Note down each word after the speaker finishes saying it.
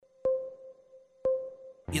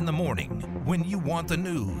In the morning, when you want the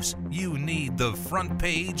news, you need the front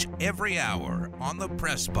page every hour on the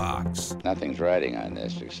Press Box. Nothing's riding on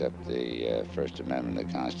this except the First Amendment of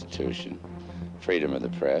the Constitution, freedom of the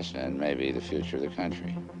press, and maybe the future of the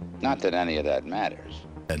country. Not that any of that matters.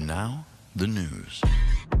 And now, the news.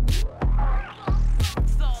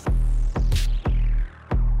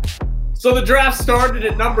 So the draft started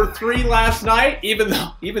at number 3 last night, even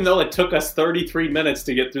though it took us 33 minutes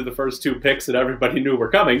to get through the first 2 picks that everybody knew were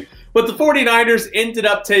coming. But the 49ers ended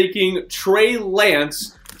up taking Trey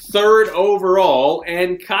Lance 3rd overall,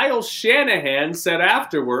 and Kyle Shanahan said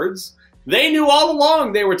afterwards they knew all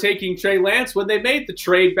along they were taking Trey Lance when they made the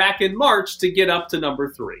trade back in March to get up to number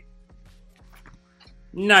 3.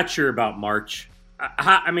 Not sure about March.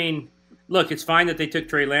 I mean, look, it's fine that they took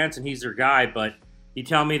Trey Lance and he's their guy, but you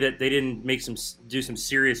tell me that they didn't do some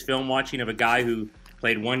serious film watching of a guy who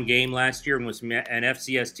played 1 game last year and was an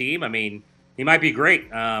FCS team. I mean, he might be great.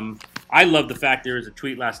 I love the fact there was a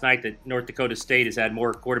tweet last night that North Dakota State has had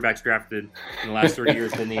more quarterbacks drafted in the last 30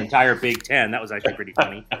 years than the entire Big Ten. That was actually pretty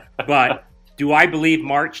funny. But do I believe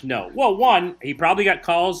March? No. Well, one, he probably got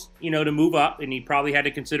calls, to move up, and he probably had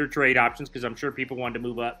to consider trade options because I'm sure people wanted to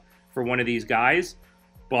move up for one of these guys.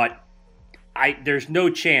 But there's no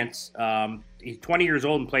chance. He's 20 years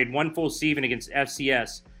old and played 1 full season against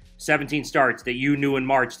FCS, 17 starts, that you knew in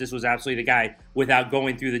March this was absolutely the guy without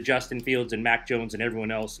going through the Justin Fields and Mac Jones and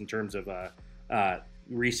everyone else in terms of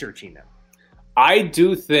researching them. I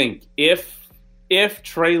do think if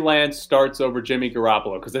Trey Lance starts over Jimmy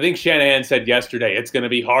Garoppolo, because I think Shanahan said yesterday it's going to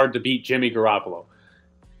be hard to beat Jimmy Garoppolo.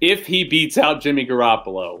 If he beats out Jimmy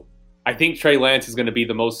Garoppolo, I think Trey Lance is going to be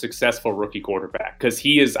the most successful rookie quarterback because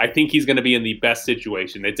I think he's going to be in the best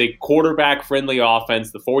situation. It's a quarterback-friendly offense.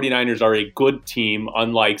 The 49ers are a good team,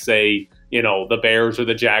 unlike, say, the Bears or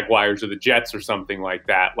the Jaguars or the Jets or something like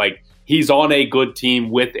that. Like, he's on a good team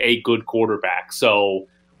with a good quarterback. So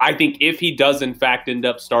I think if he does, in fact, end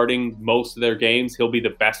up starting most of their games, he'll be the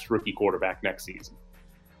best rookie quarterback next season.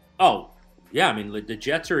 Oh, yeah. I mean, the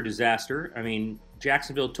Jets are a disaster. I mean,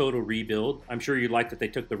 Jacksonville total rebuild. I'm sure you like that they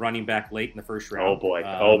took the running back late in the first round. Oh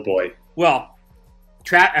boy. Well,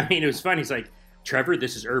 it was funny. He's like, Trevor,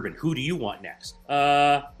 this is Urban. Who do you want next?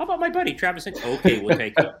 How about my buddy Travis? Okay, we'll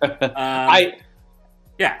take him. What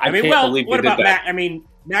about Mac? I mean,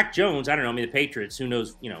 Mac Jones. I don't know. I mean, the Patriots. Who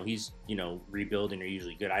knows? He's rebuilding. They're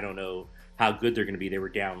usually good. I don't know how good they're going to be. They were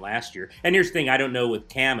down last year. And here's the thing. I don't know with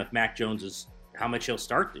Cam if Mac Jones is how much he'll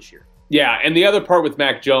start this year. Yeah, and the other part with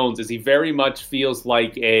Mac Jones is he very much feels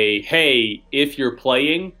like hey, if you're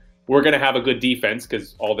playing, we're going to have a good defense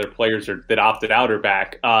because all their players that opted out are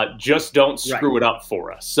back. Just don't screw it up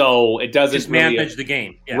for us. So it doesn't just manage the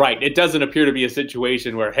game. Yeah. Right. It doesn't appear to be a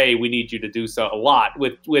situation where, hey, we need you to do a lot.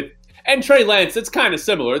 And Trey Lance, it's kind of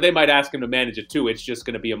similar. They might ask him to manage it too. It's just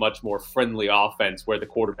going to be a much more friendly offense where the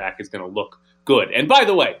quarterback is going to look good. And by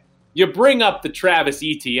the way, you bring up the Travis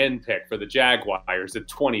Etienne pick for the Jaguars at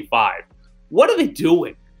 25. What are they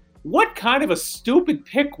doing? What kind of a stupid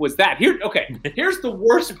pick was that? Here's the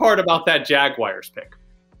worst part about that Jaguars pick.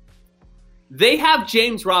 They have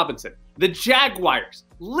James Robinson. The Jaguars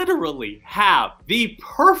literally have the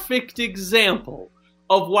perfect example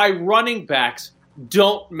of why running backs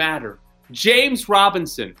don't matter. James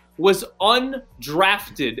Robinson was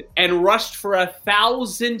undrafted and rushed for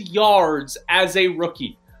 1,000 yards as a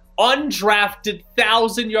rookie. Undrafted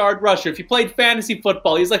 1,000-yard rusher. If you played fantasy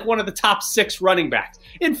football, he's like one of the top 6 running backs.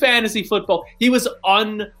 In fantasy football, he was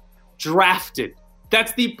undrafted.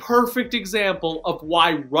 That's the perfect example of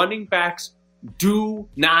why running backs do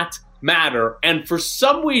not matter. And for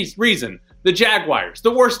some reason, the Jaguars,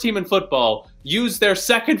 the worst team in football, used their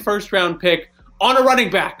second first-round pick on a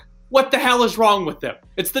running back. What the hell is wrong with them?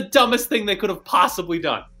 It's the dumbest thing they could have possibly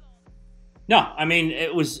done. No, I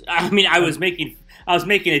was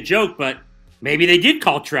making a joke, but maybe they did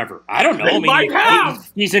call Trevor. I don't know. They might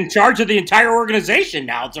have. He's in charge of the entire organization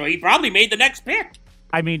now, so he probably made the next pick.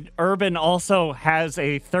 I mean, Urban also has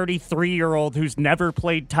a 33-year-old who's never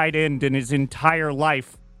played tight end in his entire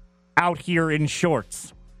life out here in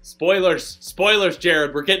shorts. Spoilers,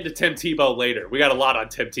 Jared. We're getting to Tim Tebow later. We got a lot on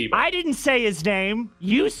Tim Tebow. I didn't say his name.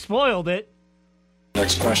 You spoiled it.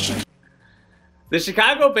 Next question. The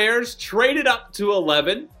Chicago Bears traded up to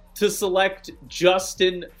 11 to select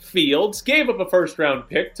Justin Fields, gave up a first-round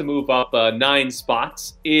pick to move up 9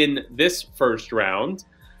 spots in this first round.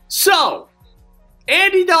 So,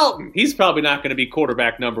 Andy Dalton, he's probably not going to be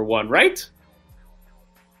quarterback number 1, right?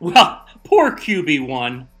 Well, poor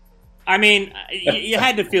QB1. I mean, you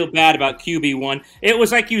had to feel bad about QB1. It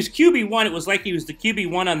was like he was QB1. It was like he was the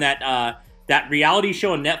QB1 on that that reality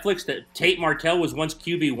show on Netflix that Tate Martell was once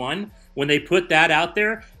QB1, when they put that out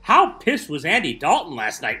there, how pissed was Andy Dalton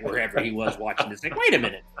last night wherever he was watching this thing? Wait a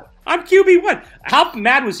minute. I'm QB1. How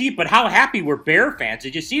mad was he, but how happy were Bear fans?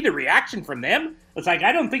 Did you see the reaction from them? It's like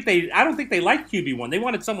I don't think they liked QB1. They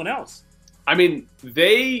wanted someone else. I mean,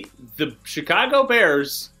 the Chicago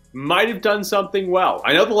Bears might have done something well.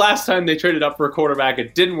 I know the last time they traded up for a quarterback,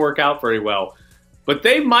 it didn't work out very well. But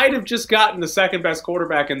they might have just gotten the second best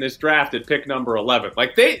quarterback in this draft at pick number 11.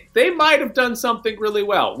 Like, they might have done something really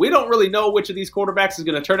well. We don't really know which of these quarterbacks is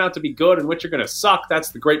going to turn out to be good and which are going to suck. That's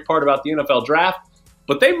the great part about the NFL draft.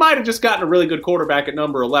 But they might have just gotten a really good quarterback at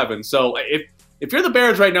number 11. So if you're the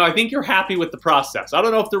Bears right now, I think you're happy with the process. I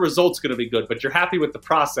don't know if the result's going to be good, but you're happy with the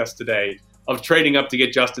process today of trading up to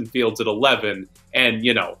get Justin Fields at 11. And,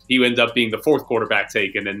 you know, he ends up being the fourth quarterback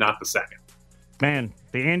taken and not the second. Man,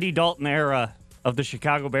 the Andy Dalton era of the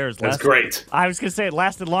Chicago Bears. That's great. I was going to say it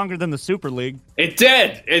lasted longer than the Super League. It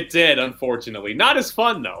did, unfortunately. Not as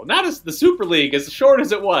fun, though. Not as the Super League, as short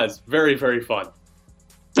as it was. Very, very fun.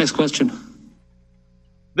 Next question.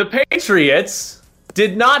 The Patriots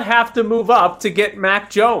did not have to move up to get Mac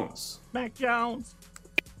Jones. Mac Jones.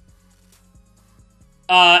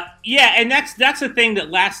 Yeah, and that's the thing that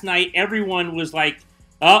last night everyone was like,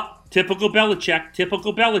 oh, typical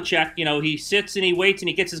Belichick. You know, he sits and he waits and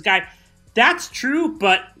he gets his guy. That's true,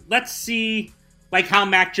 but let's see like how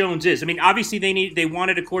Mac Jones is. I mean, obviously they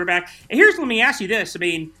wanted a quarterback. And let me ask you this. I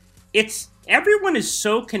mean, everyone is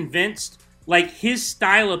so convinced like his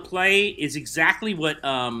style of play is exactly what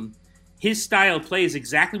Belichick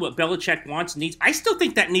wants and needs. I still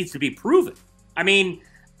think that needs to be proven. I mean,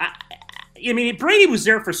 Brady was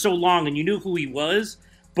there for so long and you knew who he was,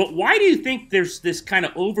 but why do you think there's this kind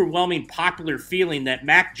of overwhelming popular feeling that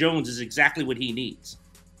Mac Jones is exactly what he needs?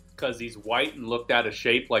 Because he's white and looked out of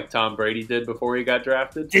shape like Tom Brady did before he got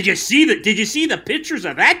drafted. Did you see the pictures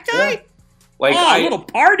of that guy? Yeah. Like a little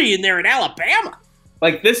party in there in Alabama.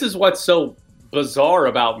 Like, this is what's so bizarre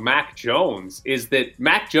about Mac Jones is that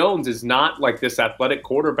Mac Jones is not like this athletic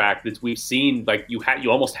quarterback that we've seen. Like, you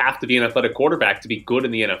almost have to be an athletic quarterback to be good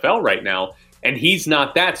in the NFL right now, and he's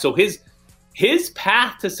not that. So his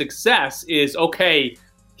path to success is, okay,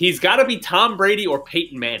 he's got to be Tom Brady or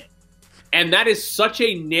Peyton Manning. And that is such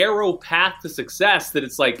a narrow path to success that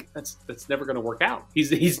it's like, that's never going to work out.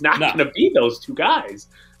 He's not going to be those two guys.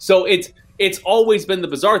 So it's always been the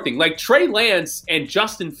bizarre thing. Like Trey Lance and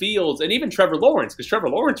Justin Fields and even Trevor Lawrence, because Trevor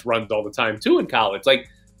Lawrence runs all the time too in college. Like,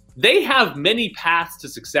 they have many paths to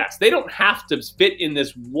success. They don't have to fit in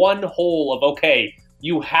this one hole of, okay,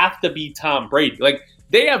 you have to be Tom Brady. Like,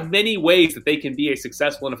 they have many ways that they can be a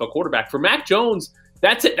successful NFL quarterback. For Mac Jones,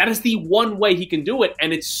 that's it. That is the one way he can do it,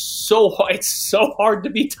 and it's so hard to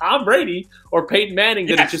be Tom Brady or Peyton Manning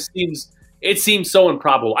that it seems so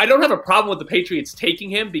improbable. I don't have a problem with the Patriots taking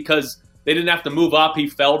him because they didn't have to move up. He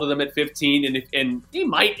fell to them at 15, and he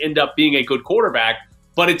might end up being a good quarterback.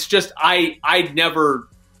 But it's just I never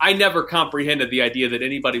comprehended the idea that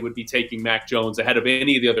anybody would be taking Mac Jones ahead of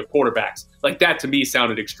any of the other quarterbacks. Like, that to me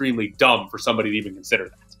sounded extremely dumb for somebody to even consider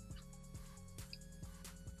that.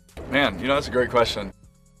 Man, that's a great question.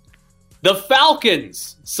 The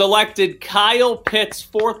Falcons selected Kyle Pitts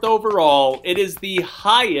 4th overall. It is the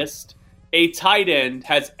highest a tight end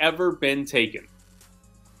has ever been taken.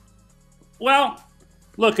 Well,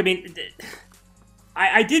 look, I mean,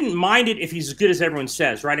 I didn't mind it if he's as good as everyone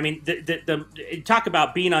says, right? I mean, talk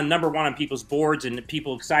about being on number one on people's boards and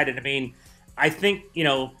people excited. I mean, I think,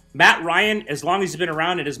 Matt Ryan, as long as he's been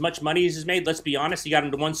around and as much money as he's made, let's be honest, he got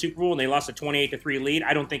into one Super Bowl and they lost a 28-3 lead.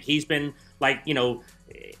 I don't think he's been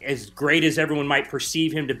as great as everyone might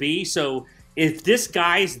perceive him to be. So if this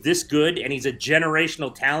guy's this good and he's a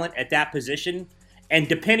generational talent at that position, and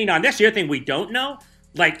depending on that's the other thing we don't know,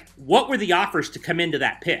 like, what were the offers to come into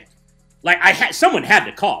that pick? Like, someone had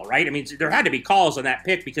to call, right? I mean, there had to be calls on that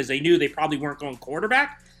pick because they knew they probably weren't going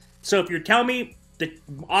quarterback. So if you're telling me the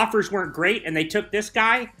offers weren't great and they took this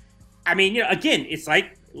guy, I mean, again, it's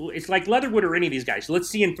like Leatherwood or any of these guys. Let's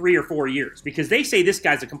see in 3 or 4 years, because they say this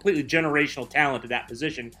guy's a completely generational talent at that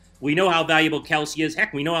position. We know how valuable Kelsey is.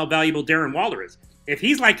 Heck, we know how valuable Darren Waller is. If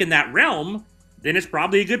he's like in that realm, then it's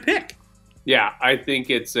probably a good pick. Yeah, I think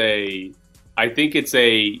it's a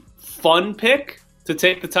fun pick to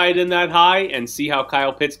take the tight end that high and see how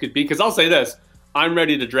Kyle Pitts could be. Because I'll say this, I'm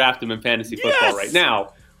ready to draft him in fantasy football right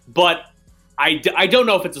now, but I don't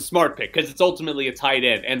know if it's a smart pick because it's ultimately a tight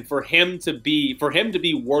end, and for him to be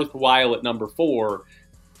worthwhile at number 4,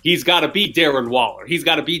 he's got to be Darren Waller, he's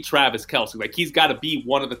got to be Travis Kelce, like he's got to be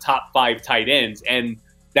one of the top 5 tight ends, and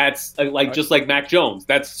that's just like Mac Jones,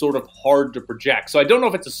 that's sort of hard to project. So I don't know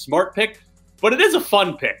if it's a smart pick. But it is a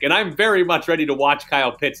fun pick, and I'm very much ready to watch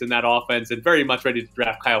Kyle Pitts in that offense and very much ready to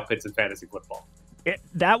draft Kyle Pitts in fantasy football.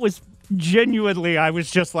 That was genuinely, I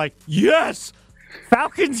was just like, yes!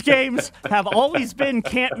 Falcons games have always been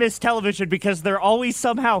can't-miss television because they're always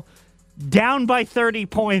somehow down by 30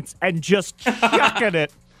 points and just chucking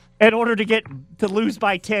it in order to lose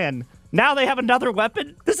by 10. Now they have another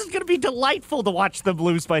weapon. This is going to be delightful to watch them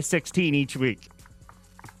lose by 16 each week.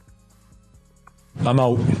 I'm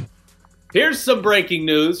out. Here's some breaking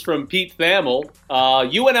news from Pete Thamel.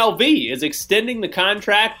 UNLV is extending the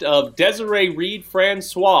contract of Desiree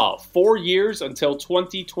Reed-Francois 4 years until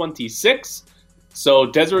 2026. So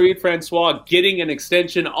Desiree Reed-Francois getting an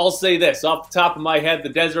extension. I'll say this, off the top of my head, the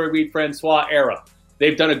Desiree Reed-Francois era.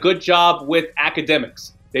 They've done a good job with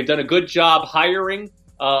academics. They've done a good job hiring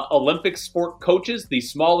Olympic sport coaches, the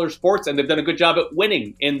smaller sports, and they've done a good job at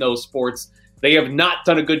winning in those sports. They have not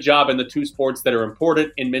done a good job in the two sports that are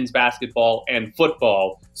important in men's basketball and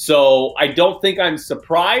football. So I don't think I'm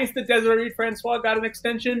surprised that Desiree Reed-Francois got an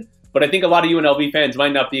extension, but I think a lot of UNLV fans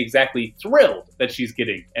might not be exactly thrilled that she's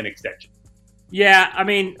getting an extension. Yeah, I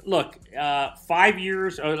mean, look, 5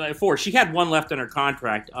 years or 4. She had one left on her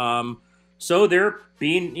contract. So they're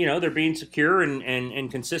being secure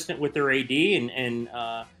and consistent with their AD and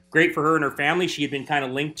great for her and her family. She had been kind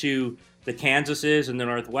of linked to the Kansases and the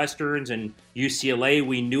Northwesterns and UCLA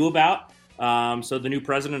we knew about. So the new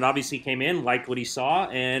president obviously came in, liked what he saw,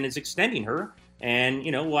 and is extending her. And,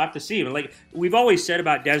 we'll have to see. Like we've always said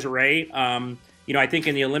about Desiree, I think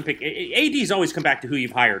in the Olympic, AD's always come back to who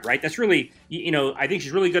you've hired, right? That's really, I think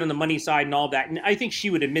she's really good on the money side and all that. And I think she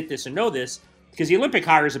would admit this and know this because the Olympic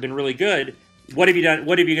hires have been really good. What have you done?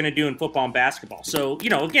 What are you going to do in football and basketball? So,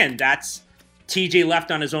 again, that's TJ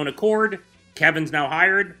left on his own accord. Kevin's now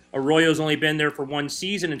hired. Arroyo's only been there for one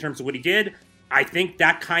season in terms of what he did. I think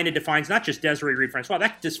that kind of defines not just Desiree Reed-Francois,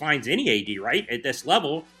 that defines any AD, right? At this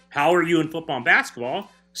level, how are you in football and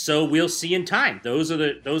basketball? So we'll see in time. Those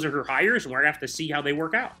are her hires, and we're gonna have to see how they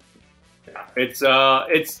work out.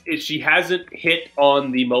 She hasn't hit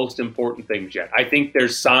on the most important things yet. I think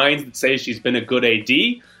there's signs that say she's been a good AD,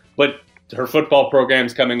 but her football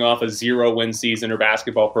program's coming off a 0-win season. Her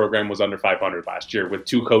basketball program was under 500 last year with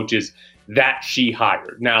two coaches that she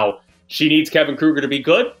hired. Now, she needs Kevin Kruger to be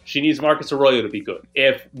good. She needs Marcus Arroyo to be good.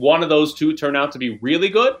 If one of those two turn out to be really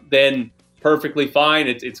good, then perfectly fine.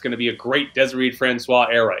 It's going to be a great Desiree Francois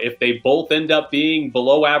era. If they both end up being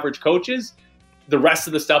below average coaches, the rest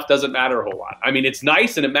of the stuff doesn't matter a whole lot. I mean, it's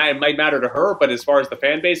nice and it might matter to her, but as far as the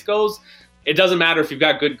fan base goes, it doesn't matter if you've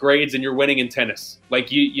got good grades and you're winning in tennis.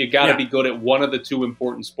 Like you got to be good at one of the two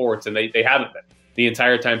important sports, and they haven't been the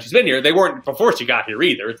entire time she's been here. They weren't before she got here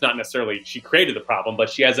either. It's not necessarily she created the problem, but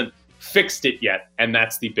she hasn't fixed it yet, and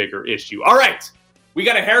that's the bigger issue. All right, we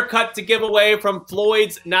got a haircut to give away from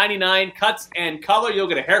Floyd's 99 Cuts and Color. You'll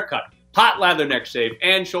get a haircut, hot lather neck shave,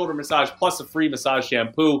 and shoulder massage, plus a free massage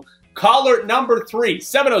shampoo. Caller number 3,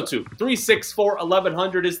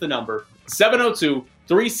 702-364-1100 is the number.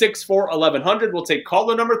 702-364-1100. We'll take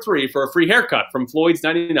caller number 3 for a free haircut from Floyd's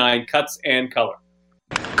 99 Cuts and Color.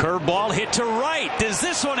 Curveball hit to right. Does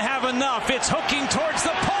this one have enough? It's hooking towards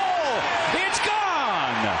the pole. It's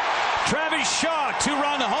gone. Travis Shaw,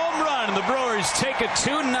 2-run home run. And the Brewers take a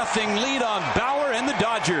 2-0 lead on Bauer and the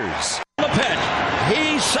Dodgers. The pitch.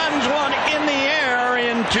 He sends one in the air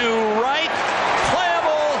into right.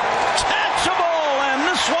 Playable, catchable, and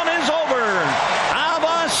this one is over.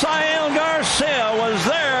 Abisail Garcia was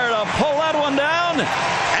there to pull that one down,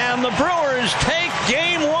 and the Brewers take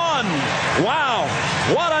game 1. Wow,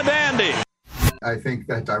 what a dandy. I think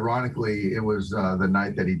that ironically, it was the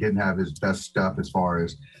night that he didn't have his best stuff as far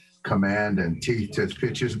as command and teeth to his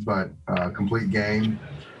pitches, but complete game.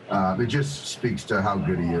 It just speaks to how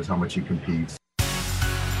good he is, how much he competes.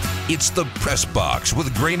 It's the Press Box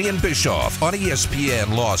with Graney and Bischoff on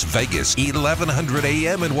ESPN Las Vegas, 1100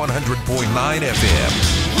 AM and 100.9 FM.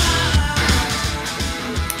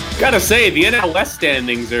 Gotta say, the NL West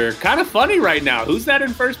standings are kind of funny right now. Who's that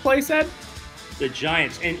in first place, Ed? The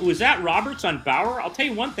Giants. And was that Roberts on Bauer? I'll tell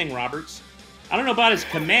you one thing, Roberts. I don't know about his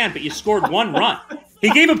command, but you scored 1 run.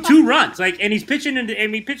 He gave up 2 runs. And he's pitching and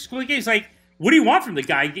he pitched complete games. Like, what do you want from the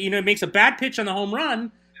guy? He makes a bad pitch on the home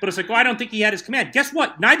run, but it's like, well, I don't think he had his command. Guess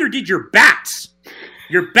what? Neither did your bats.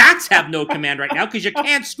 Your bats have no command right now because you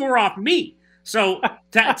can't score off me. So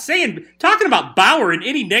talking about Bauer in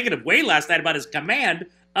any negative way last night about his command,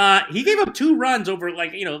 he gave up 2 runs over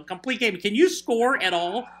complete game. Can you score at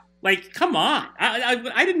all? Like, come on.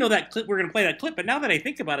 I didn't know that clip. We're going to play that clip, but now that I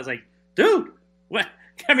think about it, it's like, dude, what?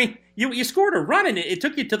 I mean, you scored a run and it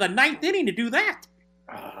took you to the 9th inning to do that.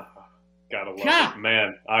 Gotta love it.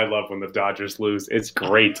 Man, I love when the Dodgers lose. It's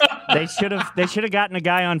great. They should have gotten a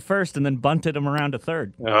guy on first and then bunted him around to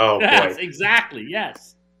third. Oh, boy. Yes, exactly.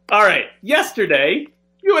 Yes. All right. Yesterday,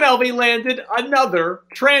 UNLV landed another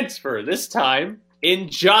transfer, this time in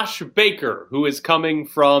Josh Baker, who is coming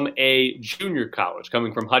from a junior college,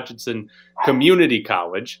 coming from Hutchinson Community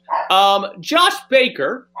College. Josh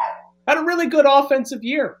Baker had a really good offensive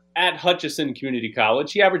year at Hutchinson Community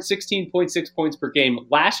College. He averaged 16.6 points per game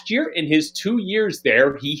last year. In his 2 years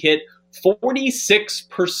there, he hit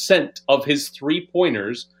 46% of his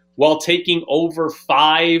three-pointers while taking over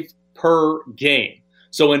 5 per game.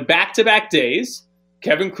 So in back-to-back days,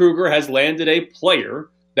 Kevin Kruger has landed a player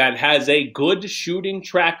that has a good shooting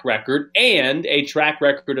track record and a track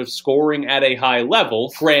record of scoring at a high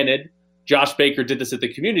level. Granted, Josh Baker did this at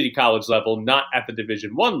the community college level, not at the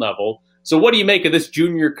Division I level. So what do you make of this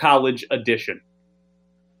junior college addition?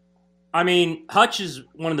 I mean, Hutch is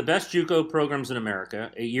one of the best JUCO programs in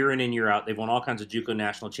America, year in and year out. They've won all kinds of JUCO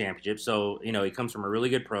national championships. So, he comes from a really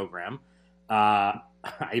good program.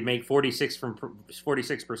 I make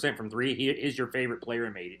 46% from three. He is your favorite player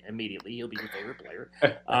immediately. He'll be your favorite player.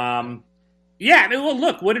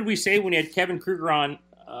 Look, what did we say when we had Kevin Kruger on,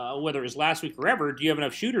 whether it was last week or ever? Do you have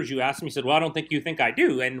enough shooters? You asked him. He said, well, I don't think you think I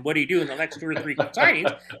do. And what do you do in the next 2 or 3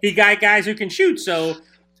 signings? He got guys who can shoot. So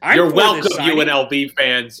you're welcome, UNLV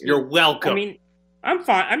fans. You're welcome. I mean, I'm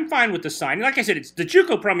fine. I'm fine with the signing. Like I said, it's the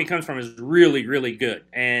JUCO program he comes from is really, really good.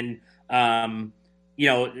 And, and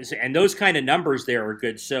those kind of numbers there are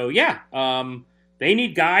good. So, they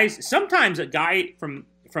need guys. Sometimes a guy from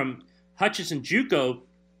Hutchinson JUCO,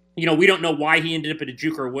 we don't know why he ended up at a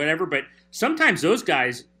JUCO or whatever, but sometimes those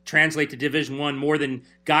guys translate to Division I more than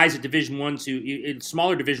guys at Division I's in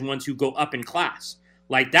smaller Division I's who go up in class.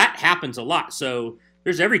 Like, that happens a lot. So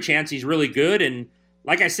there's every chance he's really good. And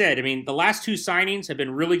like I said, I mean, the last 2 signings have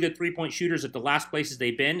been really good three-point shooters at the last places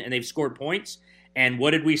they've been, and they've scored points. And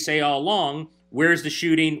what did we say all along? Where's the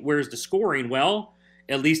shooting? Where's the scoring? Well,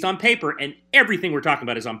 at least on paper, and everything we're talking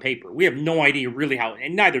about is on paper. We have no idea really how,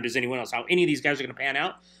 and neither does anyone else, how any of these guys are going to pan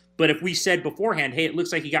out. But if we said beforehand, hey, it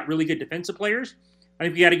looks like he got really good defensive players, I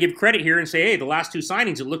think we got to give credit here and say, hey, the last 2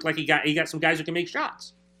 signings, it looked like he got some guys who can make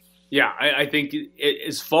shots. Yeah, I think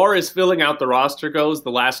as far as filling out the roster goes,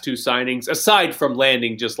 the last 2 signings, aside from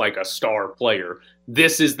landing just like a star player,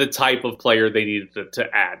 this is the type of player they needed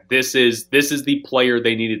to add. This is the player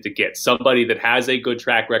they needed to get. Somebody that has a good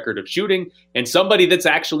track record of shooting and somebody that's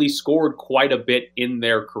actually scored quite a bit in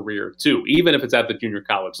their career too, even if it's at the junior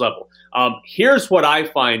college level. Here's what I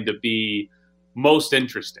find to be most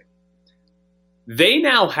interesting. They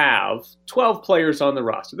now have 12 players on the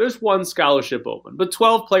roster. There's 1 scholarship open, but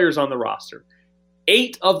 12 players on the roster.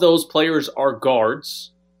 8 of those players are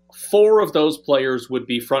guards. 4 of those players would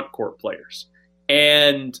be front court players.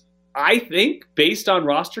 And I think, based on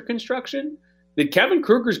roster construction, that Kevin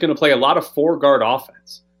Kruger is going to play a lot of 4-guard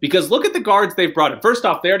offense. Because look at the guards they've brought in. First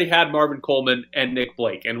off, they already had Marvin Coleman and Nick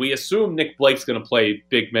Blake. And we assume Nick Blake's going to play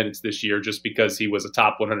big minutes this year just because he was a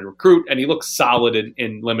top 100 recruit and he looked solid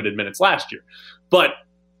in limited minutes last year. But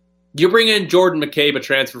you bring in Jordan McCabe, a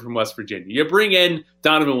transfer from West Virginia. You bring in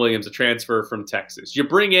Donovan Williams, a transfer from Texas. You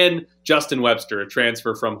bring in Justin Webster, a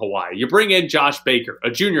transfer from Hawaii. You bring in Josh Baker, a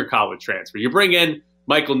junior college transfer. You bring in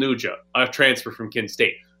Michael Nuja, a transfer from Kent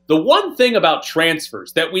State. The one thing about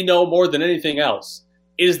transfers that we know more than anything else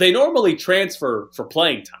is they normally transfer for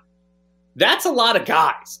playing time. That's a lot of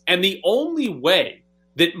guys. And the only way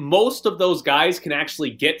that most of those guys can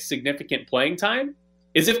actually get significant playing time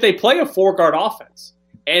is if they play a 4-guard offense.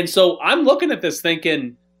 And so I'm looking at this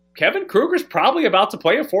thinking, Kevin Kruger's probably about to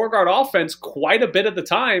play a 4-guard offense quite a bit of the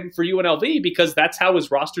time for UNLV because that's how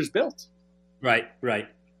his roster's built. Right.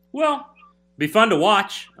 Well, be fun to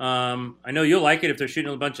watch. I know you'll like it if they're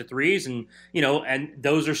shooting a bunch of threes, and and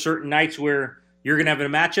those are certain nights where you're going to have a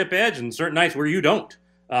matchup edge, and certain nights where you don't,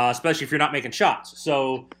 especially if you're not making shots.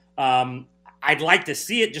 So I'd like to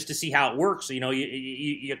see it just to see how it works.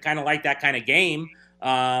 You kind of like that kind of game.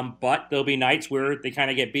 But there'll be nights where they kind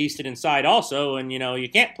of get beasted inside also, and you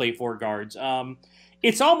can't play 4 guards.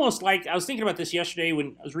 It's almost like, I was thinking about this yesterday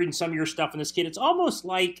when I was reading some of your stuff on this kid. It's almost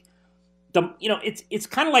like it's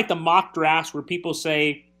kind of like the mock drafts where people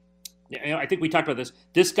say, I think we talked about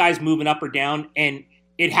this guy's moving up or down, and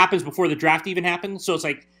it happens before the draft even happens. So it's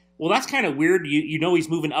like, well, that's kind of weird. He's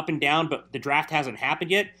moving up and down, but the draft hasn't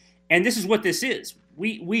happened yet. And this is what this is.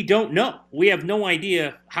 We don't know. We have no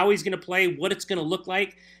idea how he's going to play, what it's going to look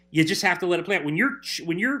like. You just have to let it play out. When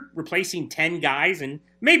you're replacing 10 guys, and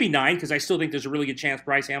maybe 9, because I still think there's a really good chance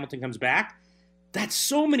Bryce Hamilton comes back, that's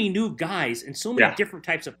so many new guys and so many different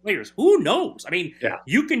types of players. Who knows? I mean,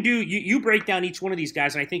 you can you break down each one of these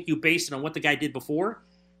guys, and I think you base it on what the guy did before.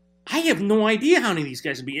 I have no idea how many of these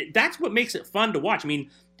guys would be. That's what makes it fun to watch. I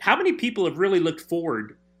mean, how many people have really looked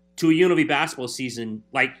forward to a UNLV basketball season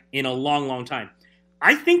like in a long, long time?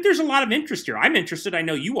 I think there's a lot of interest here. I'm interested. I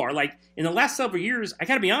know you are. Like, in the last several years, I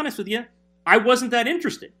got to be honest with you, I wasn't that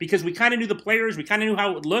interested because we kind of knew the players. We kind of knew how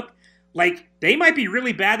it would look. Like, they might be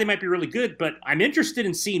really bad. They might be really good. But I'm interested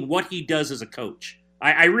in seeing what he does as a coach.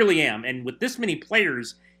 I really am. And with this many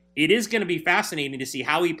players, it is going to be fascinating to see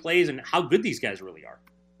how he plays and how good these guys really are.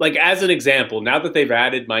 Like, as an example, now that they've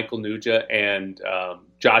added Michael Nuja and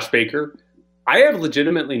Josh Baker, I have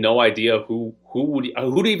legitimately no idea who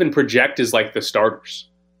to even project as like the starters.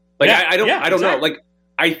 Like, I don't know. Like,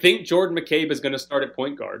 I think Jordan McCabe is going to start at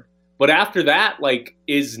point guard. But after that, like,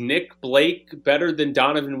 is Nick Blake better than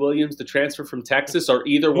Donovan Williams, the transfer from Texas? Or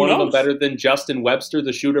either one of them better than Justin Webster,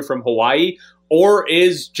 the shooter from Hawaii? Or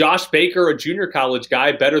is Josh Baker, a junior college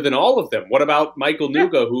guy, better than all of them? What about Michael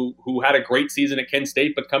Nuga, who had a great season at Kent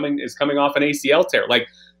State but is coming off an ACL tear? Like,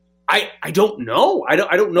 I don't know. I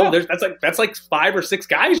don't know. Yeah. That's like 5 or 6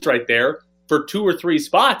 guys right there for 2 or 3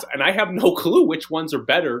 spots, and I have no clue which ones are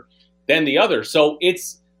better than the other. So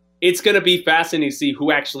it's going to be fascinating to see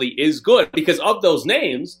who actually is good, because of those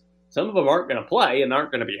names, some of them aren't going to play and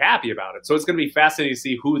aren't going to be happy about it. So it's going to be fascinating to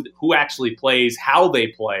see who actually plays, how they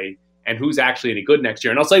play, and who's actually any good next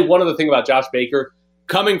year. And I'll say one other thing about Josh Baker.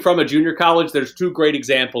 Coming from a junior college, there's 2 great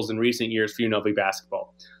examples in recent years for UNLV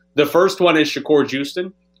basketball. The first one is Shakur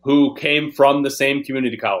Houston, who came from the same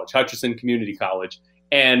community college, Hutchinson Community College,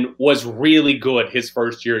 and was really good his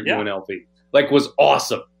first year at UNLV. Like, was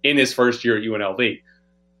awesome in his first year at UNLV.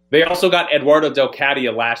 They also got Eduardo Del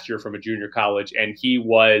Cadia last year from a junior college, and he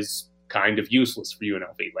was kind of useless for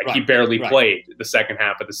UNLV. Like, he barely played the second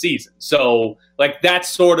half of the season. So, like, that's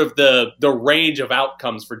sort of the range of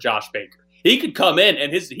outcomes for Josh Baker. He could come in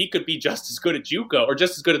and he could be just as good at JUCO or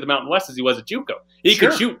just as good at the Mountain West as he was at JUCO. He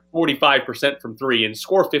could shoot 45% from 3 and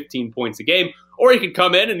score 15 points a game, or he could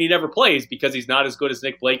come in and he never plays because he's not as good as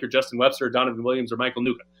Nick Blake or Justin Webster or Donovan Williams or Michael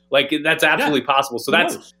Nuga. Like, that's absolutely possible. So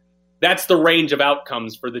that's the range of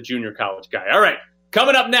outcomes for the junior college guy. All right,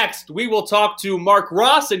 coming up next, we will talk to Mark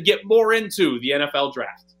Ross and get more into the NFL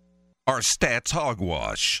draft. Our stats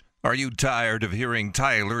hogwash. Are you tired of hearing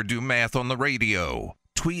Tyler do math on the radio?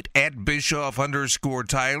 Tweet at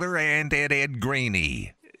Bischoff_Tyler and at Ed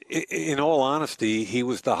Graney. In all honesty, he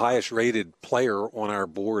was the highest rated player on our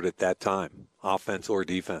board at that time, offense or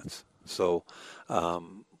defense. So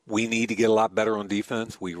we need to get a lot better on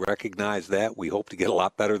defense. We recognize that. We hope to get a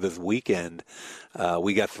lot better this weekend.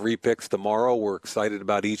 We got 3 picks tomorrow. We're excited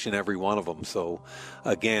about each and every one of them. So,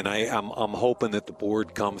 again, I'm hoping that the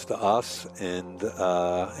board comes to us and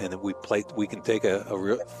that we can take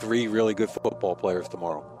 3 really good football players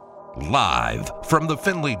tomorrow. Live from the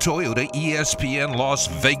Findlay Toyota ESPN Las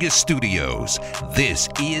Vegas studios, this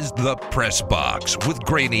is The Press Box with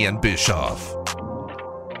Graney and Bischoff.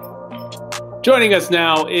 Joining us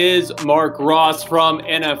now is Mark Ross from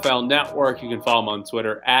NFL Network. You can follow him on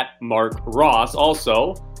Twitter at Mark Ross.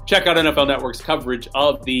 Also, check out NFL Network's coverage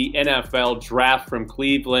of the NFL Draft from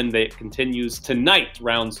Cleveland that continues tonight.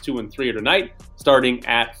 Rounds 2 and 3 are tonight, starting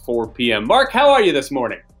at 4 p.m. Mark, how are you this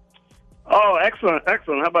morning? Oh, excellent.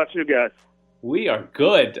 How about you guys? We are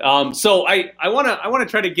good. So I want to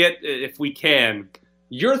try to get, if we can,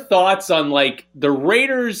 your thoughts on, like, the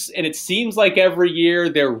Raiders, and it seems like every year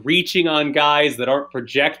they're reaching on guys that aren't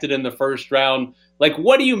projected in the first round. Like,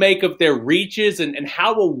 what do you make of their reaches, and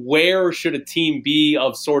how aware should a team be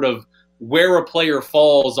of sort of where a player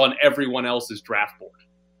falls on everyone else's draft board?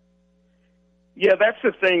 Yeah, that's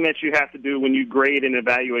the thing that you have to do when you grade and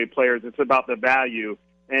evaluate players. It's about the value.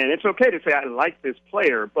 And it's okay to say, I like this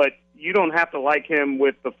player, but you don't have to like him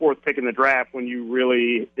with the 4th pick in the draft when you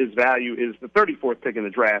really, his value is the 34th pick in the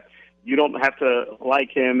draft. You don't have to like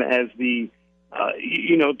him as the,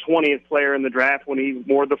 20th player in the draft when he's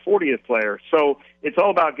more the 40th player. So it's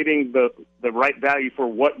all about getting the right value for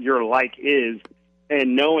what your like is,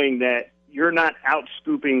 and knowing that you're not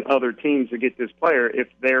out-scooping other teams to get this player if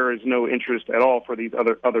there is no interest at all for these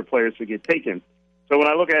other players to get taken. So when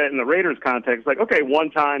I look at it in the Raiders context, like, okay,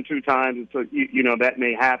 1 time, 2 times, so, that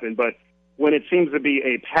may happen. But when it seems to be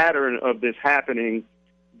a pattern of this happening,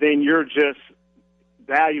 then you're just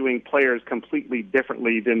valuing players completely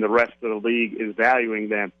differently than the rest of the league is valuing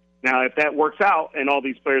them. Now, if that works out and all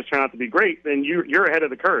these players turn out to be great, then you're ahead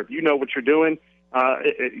of the curve. You know what you're doing.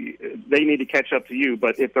 They need to catch up to you.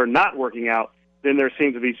 But if they're not working out, then there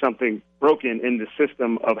seems to be something broken in the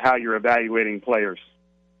system of how you're evaluating players.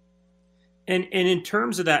 And in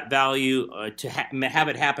terms of that value, to have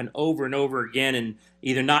it happen over and over again, and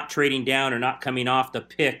either not trading down or not coming off the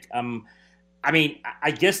pick, I mean,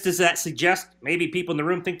 I guess does that suggest maybe people in the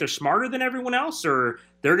room think they're smarter than everyone else, or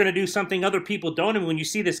they're going to do something other people don't? And when you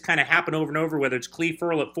see this kind of happen over and over, whether it's Cleve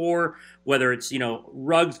Ferrell at 4, whether it's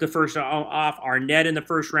Ruggs the first off, Arnett in the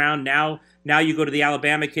first round, now you go to the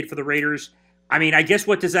Alabama kid for the Raiders. I mean, I guess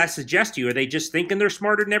what does that suggest to you? Are they just thinking they're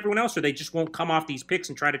smarter than everyone else, or they just won't come off these picks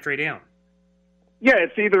and try to trade down? Yeah,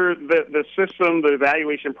 it's either the system, the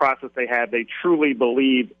evaluation process they have, they truly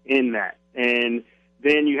believe in that. And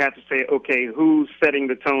then you have to say, okay, who's setting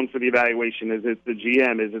the tone for the evaluation? Is it the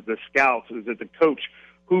GM? Is it the scouts? Is it the coach?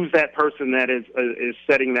 Who's that person that is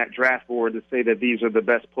setting that draft board to say that these are the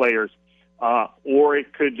best players? Or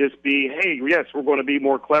it could just be, hey, yes, we're going to be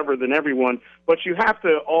more clever than everyone. But you have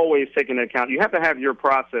to always take into account, you have to have your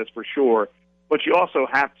process for sure, but you also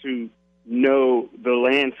have to know the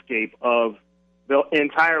landscape of the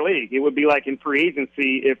entire league. It would be like in free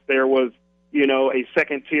agency if there was, a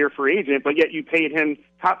second-tier free agent, but yet you paid him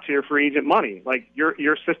top-tier free agent money. Like,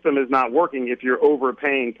 your system is not working if you're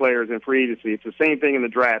overpaying players in free agency. It's the same thing in the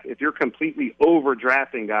draft. If you're completely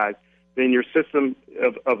overdrafting guys, then your system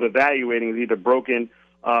of evaluating is either broken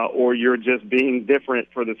or you're just being different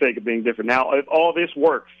for the sake of being different. Now, if all this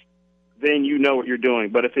works, then you know what you're doing.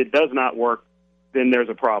 But if it does not work, then there's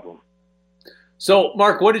a problem. So,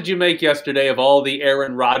 Mark, what did you make yesterday of all the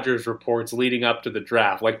Aaron Rodgers reports leading up to the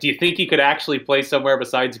draft? Like, do you think he could actually play somewhere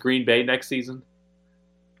besides Green Bay next season?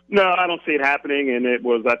 No, I don't see it happening. And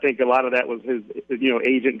I think a lot of that was his,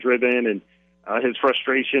 agent driven and his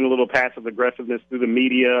frustration, a little passive aggressiveness through the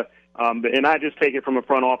media. And I just take it from a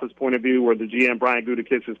front office point of view where the GM, Brian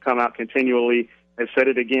Gutekunst, has come out continually and said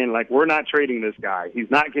it again, like, we're not trading this guy. He's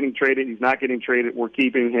not getting traded. He's not getting traded. We're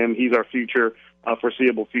keeping him. He's our future.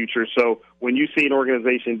 Foreseeable future. So when you see an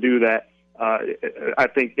organization do that, I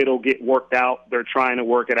think it'll get worked out. They're trying to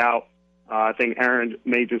work it out. I think Aaron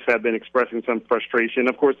may just have been expressing some frustration.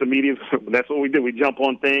 Of course, the media, that's what we do. We jump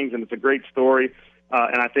on things, and it's a great story.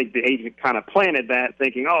 And I think the agent kind of planted that,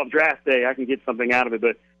 thinking, draft day, I can get something out of it.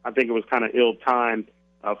 But I think it was kind of ill-timed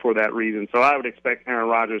for that reason. So I would expect Aaron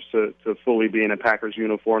Rodgers to fully be in a Packers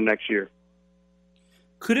uniform next year.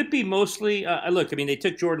 Could it be mostly look, I mean, they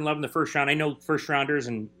took Jordan Love in the first round. I know first-rounders,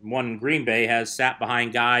 and one in Green Bay has sat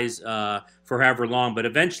behind guys for however long, but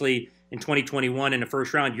eventually in 2021 in the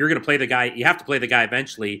first round, you're going to play the guy. You have to play the guy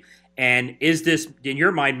eventually. And is this, in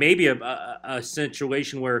your mind, maybe a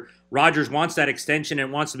situation where Rodgers wants that extension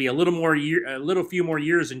and wants to be a little few more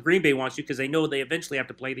years than Green Bay wants to because they know they eventually have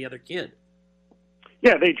to play the other kid?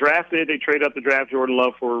 Yeah, they traded up to draft Jordan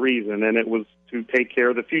Love for a reason, and it was to take care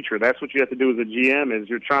of the future. That's what you have to do as a GM, is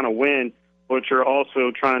you're trying to win, but you're also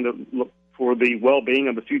trying to look for the well-being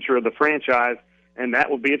of the future of the franchise, and that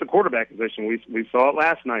will be at the quarterback position. We saw it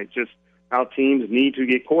last night, just how teams need to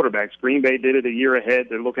get quarterbacks. Green Bay did it a year ahead.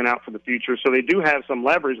 They're looking out for the future. So they do have some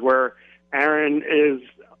leverage where Aaron is,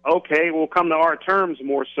 okay, we'll come to our terms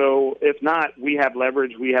more so. If not, we have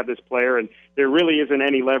leverage. We have this player, and there really isn't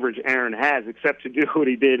any leverage Aaron has except to do what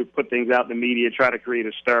he did, put things out in the media, try to create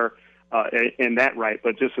a stir in that right.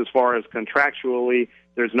 But just as far as contractually,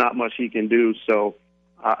 there's not much he can do. So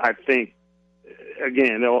I think,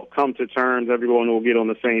 again, they'll come to terms. Everyone will get on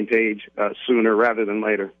the same page sooner rather than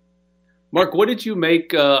later. Make what did you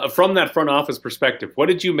make from that front office perspective? What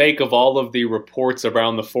did you make of all of the reports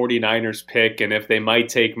around the 49ers pick and if they might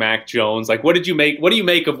take Mac Jones? Like, what do you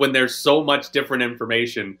make of when there's so much different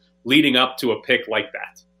information leading up to a pick like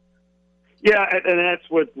that? Yeah, and that's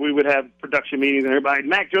what we would have production meetings and everybody.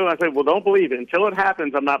 Mac Jones, I said, well, don't believe it. Until it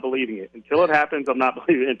happens, I'm not believing it. Until it happens, I'm not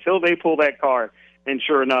believing it. Until they pull that card. And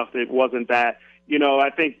sure enough, it wasn't that. I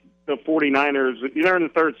think the 49ers, they're in the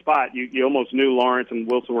third spot. You almost knew Lawrence and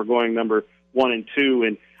Wilson were going number 1 and 2,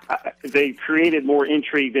 and they created more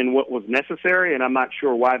intrigue than what was necessary, and I'm not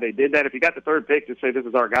sure why they did that. If you got the third pick to say this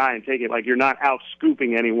is our guy and take it, like, you're not out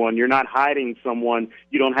scooping anyone. You're not hiding someone.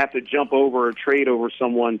 You don't have to jump over or trade over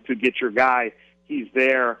someone to get your guy. He's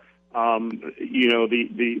there.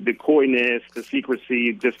 The coyness, the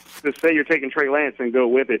secrecy, just say you're taking Trey Lance and go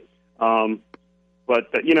with it.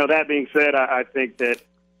 But that being said, I think that,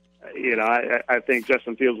 I think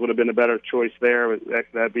Justin Fields would have been a better choice there.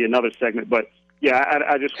 That'd be another segment. But, yeah,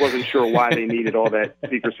 I just wasn't sure why they needed all that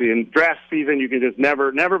secrecy. In draft season, you can just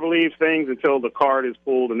never believe things until the card is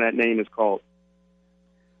pulled and that name is called.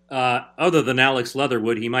 Other than Alex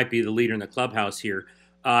Leatherwood, he might be the leader in the clubhouse here.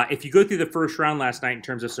 If you go through the first round last night in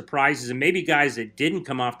terms of surprises and maybe guys that didn't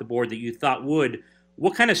come off the board that you thought would,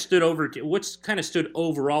 what's kind of stood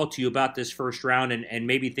overall to you about this first round and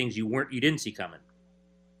maybe things you didn't see coming?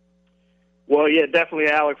 Well, yeah, definitely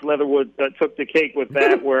Alex Leatherwood took the cake with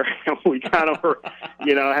that, where we kind of were,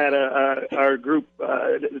 had our group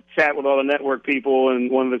chat with all the network people,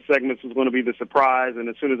 and one of the segments was going to be the surprise. And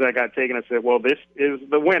as soon as that got taken, I said, well, this is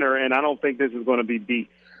the winner, and I don't think this is going to be beat.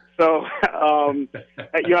 So,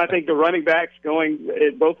 I think the running backs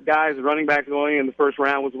both guys, the running backs going in the first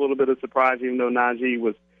round was a little bit of a surprise, even though Najee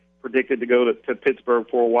was predicted to go to Pittsburgh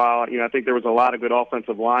for a while. I think there was a lot of good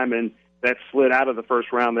offensive linemen that slid out of the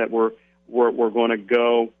first round that were going to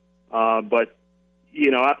go. But,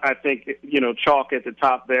 I think, chalk at the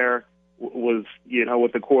top there was,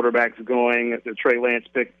 with the quarterbacks going. The Trey Lance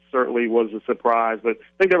pick certainly was a surprise. But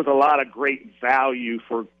I think there was a lot of great value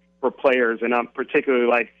for players, and I'm particularly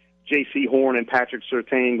like J.C. Horn and Patrick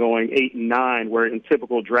Surtain going 8 and 9, where in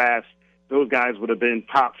typical drafts, those guys would have been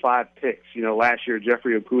top 5 picks. Last year,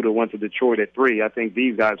 Jeffrey Okudah went to Detroit at 3. I think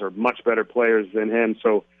these guys are much better players than him.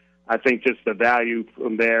 So I think just the value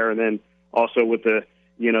from there, and then also with the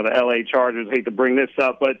L.A. Chargers, hate to bring this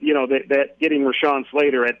up, but, that getting Rashawn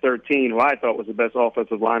Slater at 13, who I thought was the best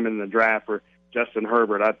offensive lineman in the draft, for Justin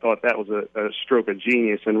Herbert, I thought that was a stroke of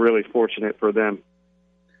genius and really fortunate for them.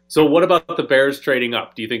 So what about the Bears trading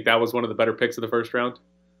up? Do you think that was one of the better picks of the first round?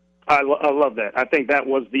 I love that. I think that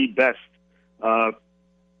was the best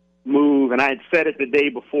move, and I had said it the day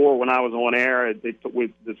before when I was on air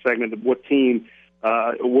with the segment of what team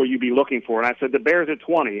will you be looking for, and I said the Bears at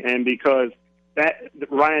 20, and because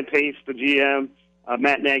Ryan Pace, the GM,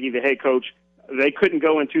 Matt Nagy, the head coach, they couldn't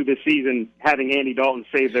go into the season having Andy Dalton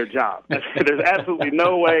save their job. There's absolutely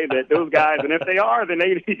no way that those guys, and if they are, then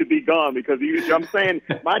they need to be gone, because I'm saying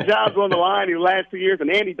my job's on the line in the last 2 years, and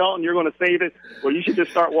Andy Dalton, you're going to save it. Well, you should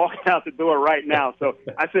just start walking out the door right now. So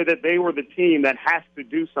I said that they were the team that has to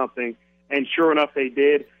do something, and sure enough, they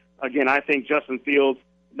did. Again, I think Justin Fields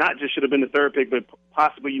not just should have been the third pick, but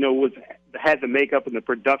possibly, had the makeup and the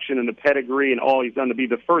production and the pedigree and all he's done to be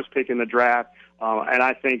the first pick in the draft. And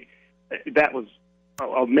I think that was an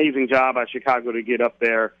amazing job by Chicago to get up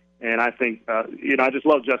there. And I think, I just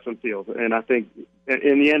love Justin Fields. And I think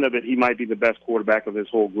in the end of it, he might be the best quarterback of this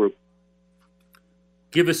whole group.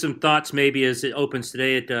 Give us some thoughts maybe as it opens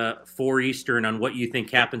today at 4 Eastern on what you think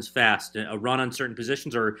happens fast. A run on certain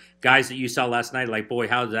positions, or guys that you saw last night, like, boy,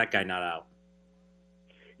 how is that guy not out?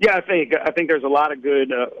 Yeah, I think there's a lot of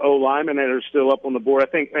good O-linemen that are still up on the board. I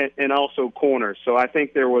think, and also corners. So I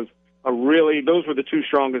think there was those were the two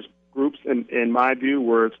strongest groups in my view,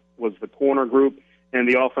 was the corner group and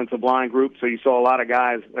the offensive line group. So you saw a lot of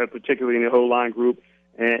guys, particularly in the O-line group,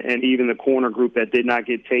 and even the corner group that did not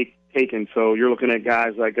get taken. So you're looking at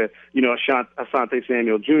guys like Asante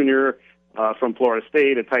Samuel Jr. From Florida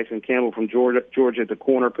State, a Tyson Campbell from Georgia at the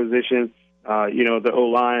corner position. The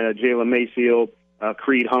O-line, Jalen Mayfield.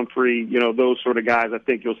 Creed Humphrey, those sort of guys, I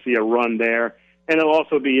think you'll see a run there. And it'll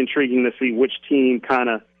also be intriguing to see which team kind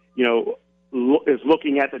of, is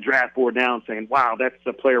looking at the draft board now and saying, wow, that's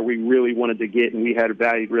the player we really wanted to get and we had it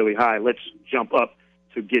valued really high. Let's jump up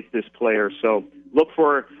to get this player. So look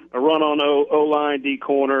for a run on O-line, D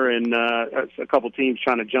corner, and a couple teams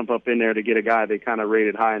trying to jump up in there to get a guy they kind of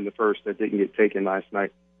rated high in the first that didn't get taken last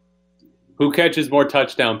night. Who catches more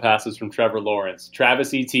touchdown passes from Trevor Lawrence,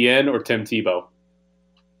 Travis Etienne or Tim Tebow?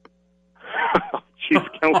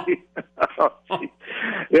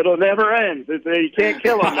 It'll never end. You can't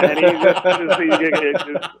kill him, man.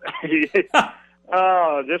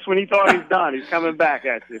 Just when he thought he's done, he's coming back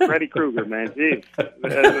at you. Freddy Krueger, man. Jeez.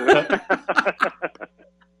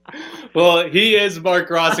 Well, he is Mark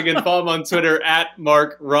Ross. Again, follow him on Twitter at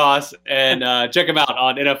Mark Ross, and check him out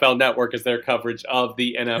on NFL Network as their coverage of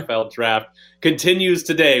the NFL Draft continues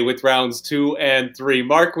today with rounds 2 and 3.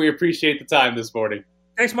 Mark, we appreciate the time this morning.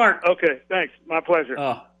 Thanks, Mark. Okay, thanks. My pleasure.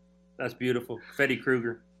 Oh, that's beautiful. Freddy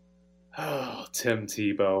Krueger. Oh, Tim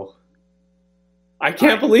Tebow. I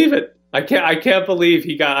can't believe it. I can't believe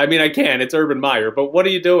he got. I mean, I can. It's Urban Meyer, but what are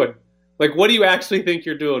you doing? Like, what do you actually think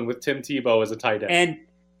you're doing with Tim Tebow as a tight end? And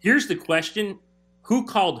here's the question: who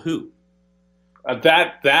called who?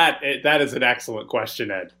 That is an excellent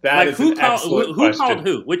question, Ed. Who called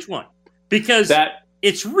who? Which one? Because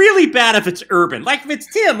it's really bad if it's Urban. Like, if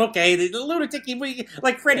it's Tim, okay, the lunatic,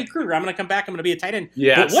 like Freddy Krueger, I'm going to come back, I'm going to be a tight end.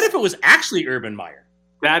 Yes. But what if it was actually Urban Meyer?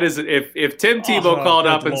 That is, if Tim Tebow called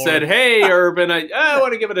up and said, hey, Urban, I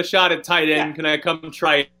want to give it a shot at tight end. Yeah. Can I come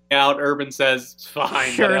try it out? Urban says, fine,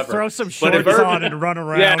 sure, whatever. Throw some shorts on and run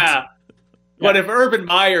around. Yeah. But if Urban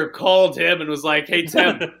Meyer called him and was like, hey,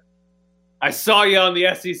 Tim, I saw you on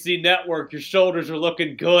the SEC Network. Your shoulders are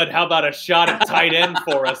looking good. How about a shot at tight end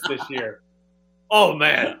for us this year? Oh,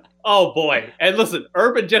 man. Oh, boy. And listen,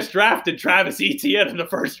 Urban just drafted Travis Etienne in the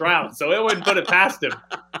first round, so it wouldn't put it past him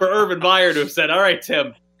for Urban Meyer to have said, all right,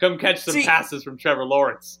 Tim, Come catch some passes from Trevor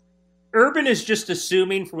Lawrence. Urban is just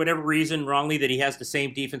assuming, for whatever reason, wrongly, that he has the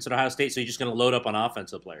same defense at Ohio State, so he's just going to load up on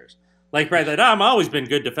offensive players. Like, Brad, I've always been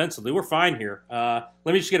good defensively. We're fine here. Let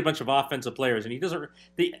me just get a bunch of offensive players. And he doesn't.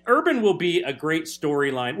 The Urban will be a great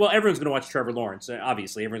storyline. Well, everyone's going to watch Trevor Lawrence.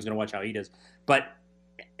 Obviously, everyone's going to watch how he does. But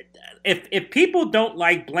if people don't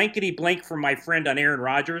like blankety blank from my friend on Aaron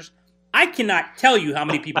Rodgers, I cannot tell you how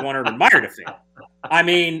many people want Urban Meyer to fail. I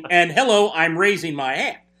mean, and hello, I'm raising my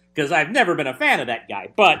hand because I've never been a fan of that guy.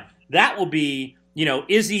 But that will be,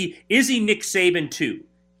 is he Nick Saban too?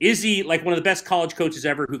 Is he like one of the best college coaches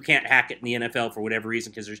ever who can't hack it in the NFL for whatever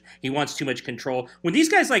reason because he wants too much control? When these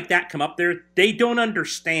guys like that come up there, they don't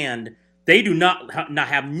understand. They do not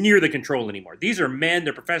have near the control anymore. These are men.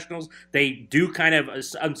 They're professionals. They do kind of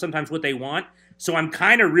sometimes what they want. So I'm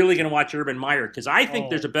kind of really going to watch Urban Meyer because I think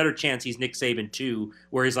there's a better chance he's Nick Saban too,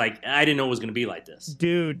 where he's like, I didn't know it was going to be like this.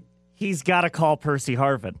 Dude, he's got to call Percy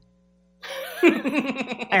Harvin.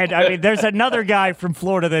 And I mean, there's another guy from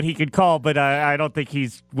Florida that he could call, but I don't think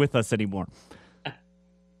he's with us anymore.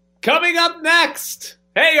 Coming up next,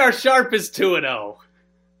 hey, our sharp is 2-0.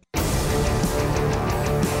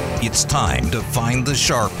 It's time to find the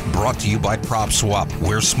sharp, brought to you by PropSwap,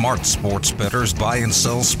 where smart sports bettors buy and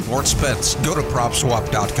sell sports bets. Go to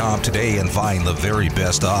PropSwap.com today and find the very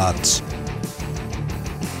best odds.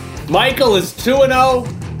 Michael is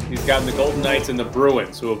 2-0. He's gotten the Golden Knights and the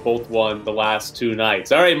Bruins, who have both won the last 2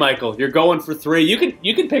 nights. All right, Michael, you're going for 3. You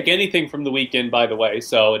can pick anything from the weekend, by the way,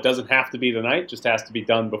 so it doesn't have to be tonight. Just has to be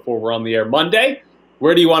done before we're on the air Monday.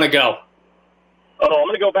 Where do you want to go? Oh, I'm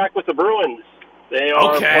going to go back with the Bruins. They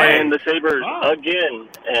are playing the Sabres again,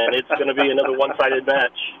 and it's going to be another one-sided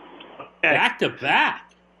match. Back to back.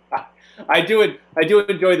 I do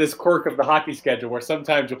enjoy this quirk of the hockey schedule where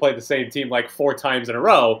sometimes you play the same team like 4 times in a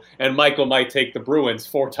row, and Michael might take the Bruins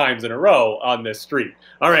 4 times in a row on this streak.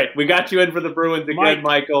 All right, we got you in for the Bruins again,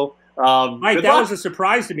 Michael. Mike, that was a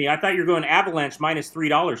surprise to me. I thought you were going Avalanche minus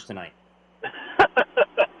 $3 tonight.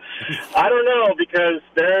 I don't know because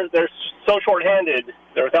they're so short-handed.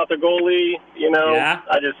 They're without their goalie.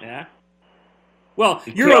 Yeah. Well,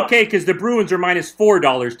 you're okay because the Bruins are minus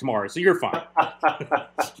 $4 tomorrow, so you're fine.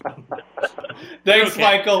 Thanks,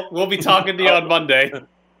 Michael. We'll be talking to you on Monday.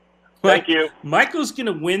 Thank you. Michael's going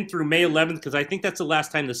to win through May 11th because I think that's the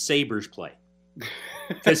last time the Sabres play.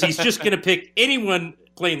 Because he's just going to pick anyone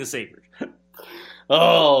playing the Sabres.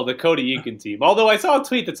 Oh, the Cody Eakin team. Although I saw a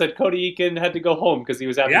tweet that said Cody Eakin had to go home because he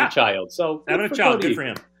was having a child. So having a child, good for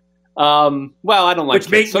him. Well, I don't like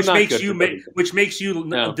kids. Which makes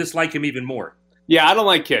you dislike him even more. Yeah, I don't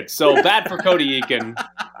like kids. So bad for Cody Eakin.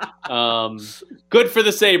 Good for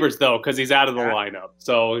the Sabres, though, because he's out of the lineup.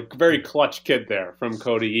 So very clutch kid there from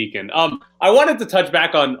Cody Eakin. I wanted to touch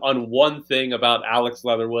back on one thing about Alex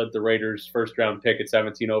Leatherwood, the Raiders' first-round pick at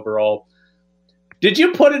 17 overall. Did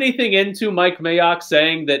you put anything into Mike Mayock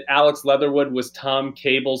saying that Alex Leatherwood was Tom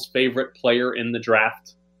Cable's favorite player in the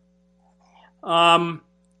draft? I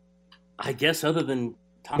guess other than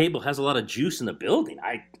Tom Cable has a lot of juice in the building.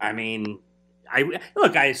 I mean,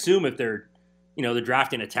 I assume if they're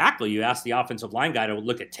drafting a tackle, you ask the offensive line guy to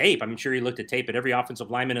look at tape. I'm sure he looked at tape at every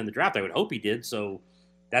offensive lineman in the draft. I would hope he did. So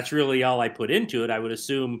that's really all I put into it. I would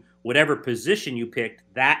assume whatever position you picked,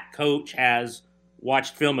 that coach has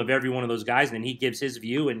watched film of every one of those guys, and then he gives his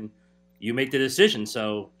view, and you make the decision.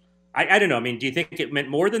 So I don't know. I mean, do you think it meant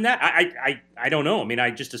more than that? I don't know. I mean,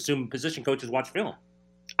 I just assume position coaches watch film.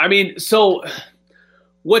 I mean, so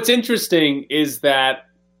what's interesting is that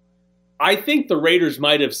I think the Raiders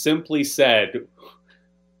might have simply said,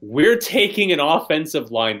 we're taking an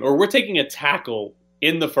offensive line, or we're taking a tackle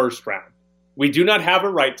in the first round. We do not have a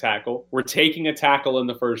right tackle. We're taking a tackle in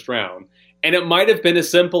the first round. And it might have been as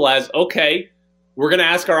simple as, okay, we're going to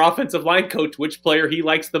ask our offensive line coach which player he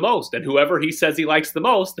likes the most. And whoever he says he likes the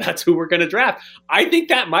most, that's who we're going to draft. I think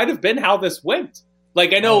that might have been how this went.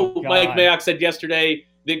 Like, I know Mike Mayock said yesterday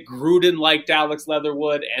that Gruden liked Alex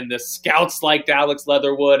Leatherwood and the scouts liked Alex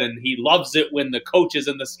Leatherwood, and he loves it when the coaches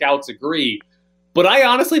and the scouts agree. But I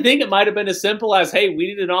honestly think it might have been as simple as, hey, we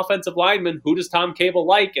need an offensive lineman. Who does Tom Cable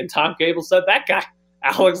like? And Tom Cable said, that guy,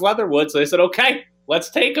 Alex Leatherwood. So they said, okay,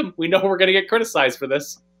 let's take him. We know we're going to get criticized for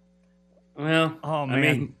this. Well, I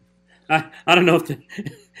mean, I don't know if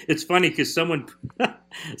it's funny because someone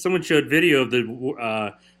showed video of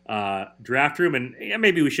the draft room, and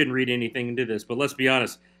maybe we shouldn't read anything into this, but let's be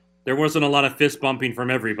honest, there wasn't a lot of fist bumping from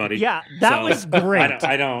everybody. Yeah, that was great.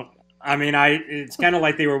 It's kind of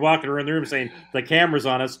like they were walking around the room saying, the camera's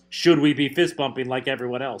on us, should we be fist bumping like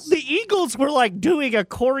everyone else? The Eagles were like doing a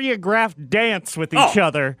choreographed dance with each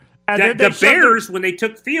other The Bears, when they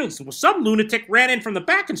took Fields, some lunatic ran in from the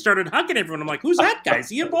back and started hugging everyone. I'm like, who's that guy? Is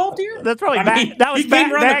he involved here? That's probably that was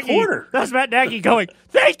Matt Nagy. That was Matt Nagy going,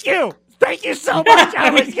 thank you so much.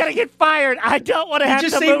 I was going to get fired. I don't want to have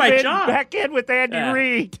to move back in with Andy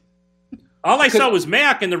Reid. All I saw was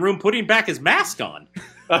Mayock in the room putting back his mask on.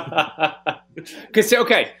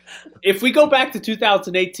 Okay, if we go back to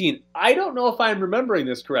 2018, I don't know if I'm remembering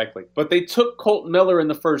this correctly, but they took Colton Miller in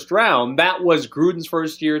the first round. That was Gruden's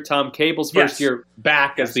first year, Tom Cable's first year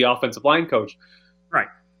back as the offensive line coach. Right.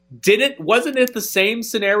 Wasn't it the same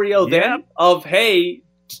scenario then of, hey,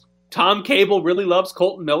 Tom Cable really loves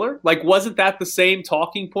Colton Miller? Like, wasn't that the same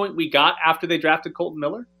talking point we got after they drafted Colton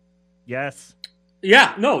Miller? Yes.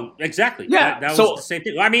 Yeah, no, exactly. Yeah, that was the same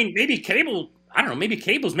thing. I mean, maybe Cable, I don't know, maybe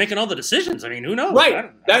Cable's making all the decisions. I mean, who knows?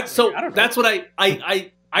 Right. That's what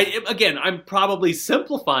I again, I'm probably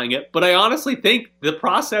simplifying it, but I honestly think the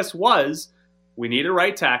process was we need a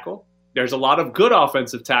right tackle. There's a lot of good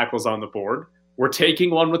offensive tackles on the board. We're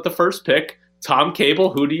taking one with the first pick. Tom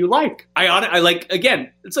Cable, who do you like? I like,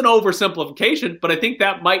 again, it's an oversimplification, but I think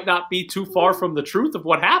that might not be too far from the truth of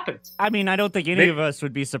what happened. I mean, I don't think any of us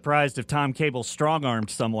would be surprised if Tom Cable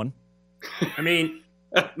strong-armed someone. I mean,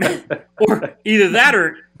 or either that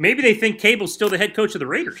or maybe they think Cable's still the head coach of the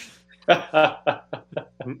Raiders.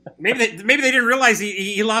 maybe they didn't realize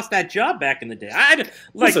he lost that job back in the day. I don't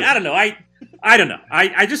know. I don't know.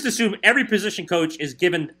 I just assume every position coach is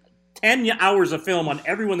given 10 hours of film on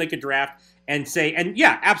everyone they could draft and say, and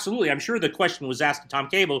yeah, absolutely. I'm sure the question was asked to Tom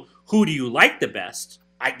Cable, who do you like the best?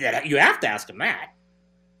 You have to ask him that.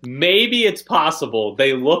 Maybe it's possible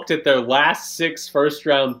they looked at their last 6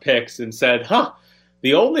 first-round picks and said,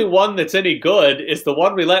 the only one that's any good is the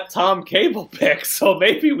one we let Tom Cable pick, so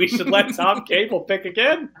maybe we should let Tom Cable pick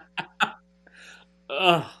again.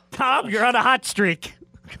 Tom, you're on a hot streak.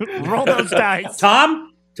 Roll those dice.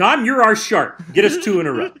 Tom, you're our shark. Get us 2 in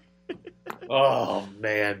a row. Oh,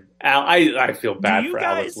 man. Al, I feel bad for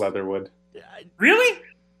Alex Leatherwood. Really?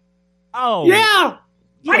 Oh. Yeah.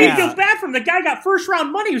 Why do you feel bad for him? The guy got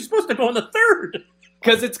first-round money. He was supposed to go in the 3rd.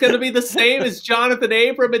 Because it's going to be the same as Jonathan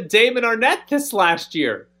Abram and Damon Arnett this last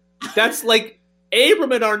year. That's like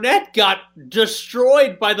Abram and Arnett got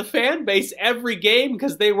destroyed by the fan base every game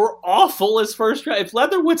because they were awful as first round. If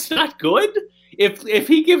Leatherwood's not good, if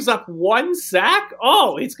he gives up 1 sack,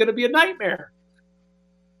 it's going to be a nightmare.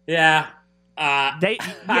 Yeah. They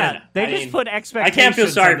put expectations. I can't feel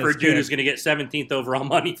sorry for a dude who's going to get 17th overall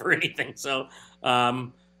money for anything. So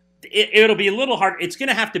it'll be a little hard. It's going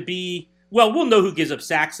to have to be. Well, we'll know who gives up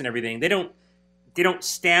sacks and everything. They don't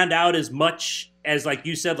stand out as much as, like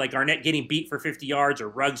you said, like Arnett getting beat for 50 yards or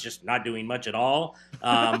Ruggs just not doing much at all.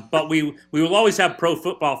 But we will always have Pro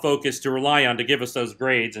Football Focus to rely on to give us those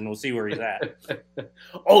grades, and we'll see where he's at.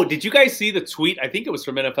 Did you guys see the tweet? I think it was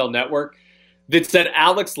from NFL Network that said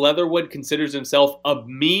Alex Leatherwood considers himself a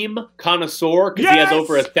meme connoisseur because he has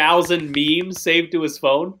over 1,000 memes saved to his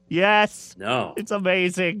phone. Yes. No. It's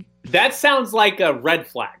amazing. That sounds like a red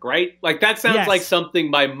flag, right? Like that sounds like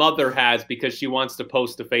something my mother has because she wants to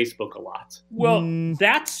post to Facebook a lot. Well,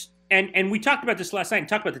 that's and we talked about this last night and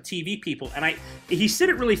talked about the TV people. And he said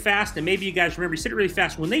it really fast, and maybe you guys remember, he said it really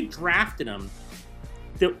fast. When they drafted him,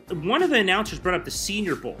 one of the announcers brought up the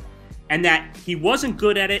Senior Bowl and that he wasn't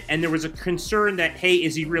good at it, and there was a concern that, hey,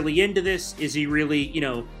 is he really into this? Is he really,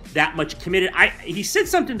 that much committed? He said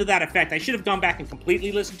something to that effect. I should have gone back and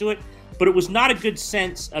completely listened to it. But it was not a good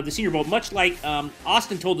sense of the Senior Bowl, much like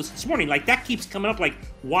Austin told us this morning. Like, that keeps coming up, like,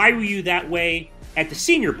 why were you that way at the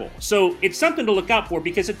Senior Bowl? So it's something to look out for,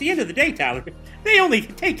 because at the end of the day, Tyler, they only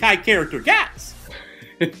take high-character guys.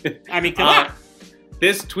 I mean, come on.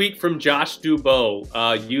 This tweet from Josh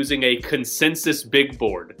Dubow using a consensus big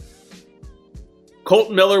board.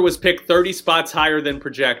 Colton Miller was picked 30 spots higher than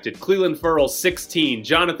projected. Cleveland Ferrell, 16.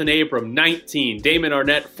 Jonathan Abram, 19. Damon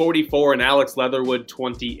Arnett, 44. And Alex Leatherwood,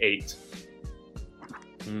 28.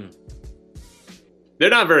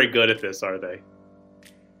 They're not very good at this, are they?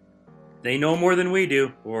 They know more than we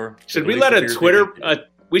do. Or should we let a Twitter?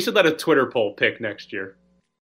 We should let a Twitter poll pick next year.